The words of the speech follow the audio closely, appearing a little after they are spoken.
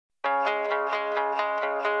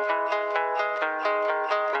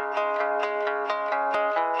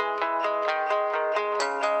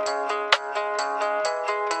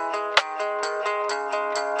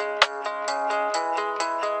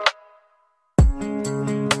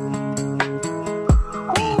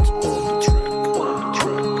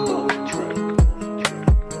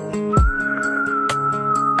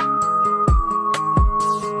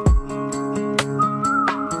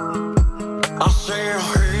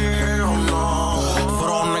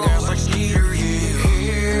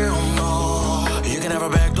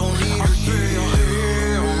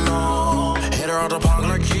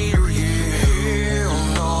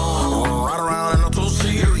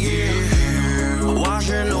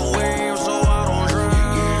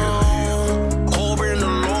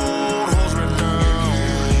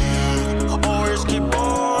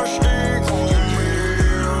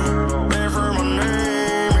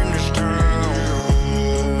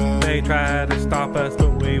They try to stop us, but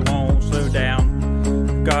we won't slow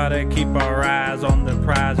down. Gotta keep our eyes on the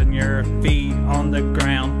prize and your feet on the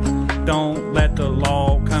ground. Don't let the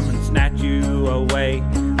law come and snatch you away.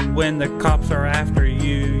 When the cops are after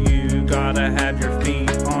you, you gotta have your feet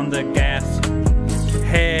on the gas.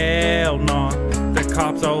 Hell no, the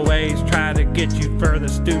cops always try to get you for the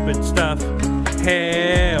stupid stuff.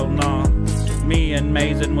 Hell no, me and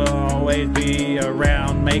Mazzin will always be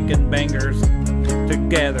around making bangers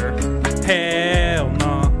together. Hell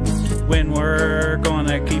no, when we're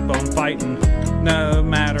gonna keep on fighting, no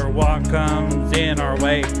matter what comes in our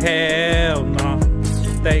way. Hell no,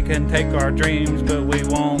 they can take our dreams, but we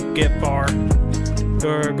won't get far.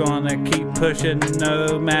 We're gonna keep pushing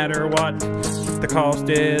no matter what the cost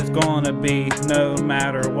is gonna be. No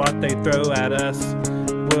matter what they throw at us,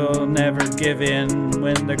 we'll never give in.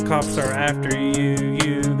 When the cops are after you,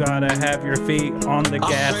 you gotta have your feet on the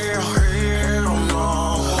gas.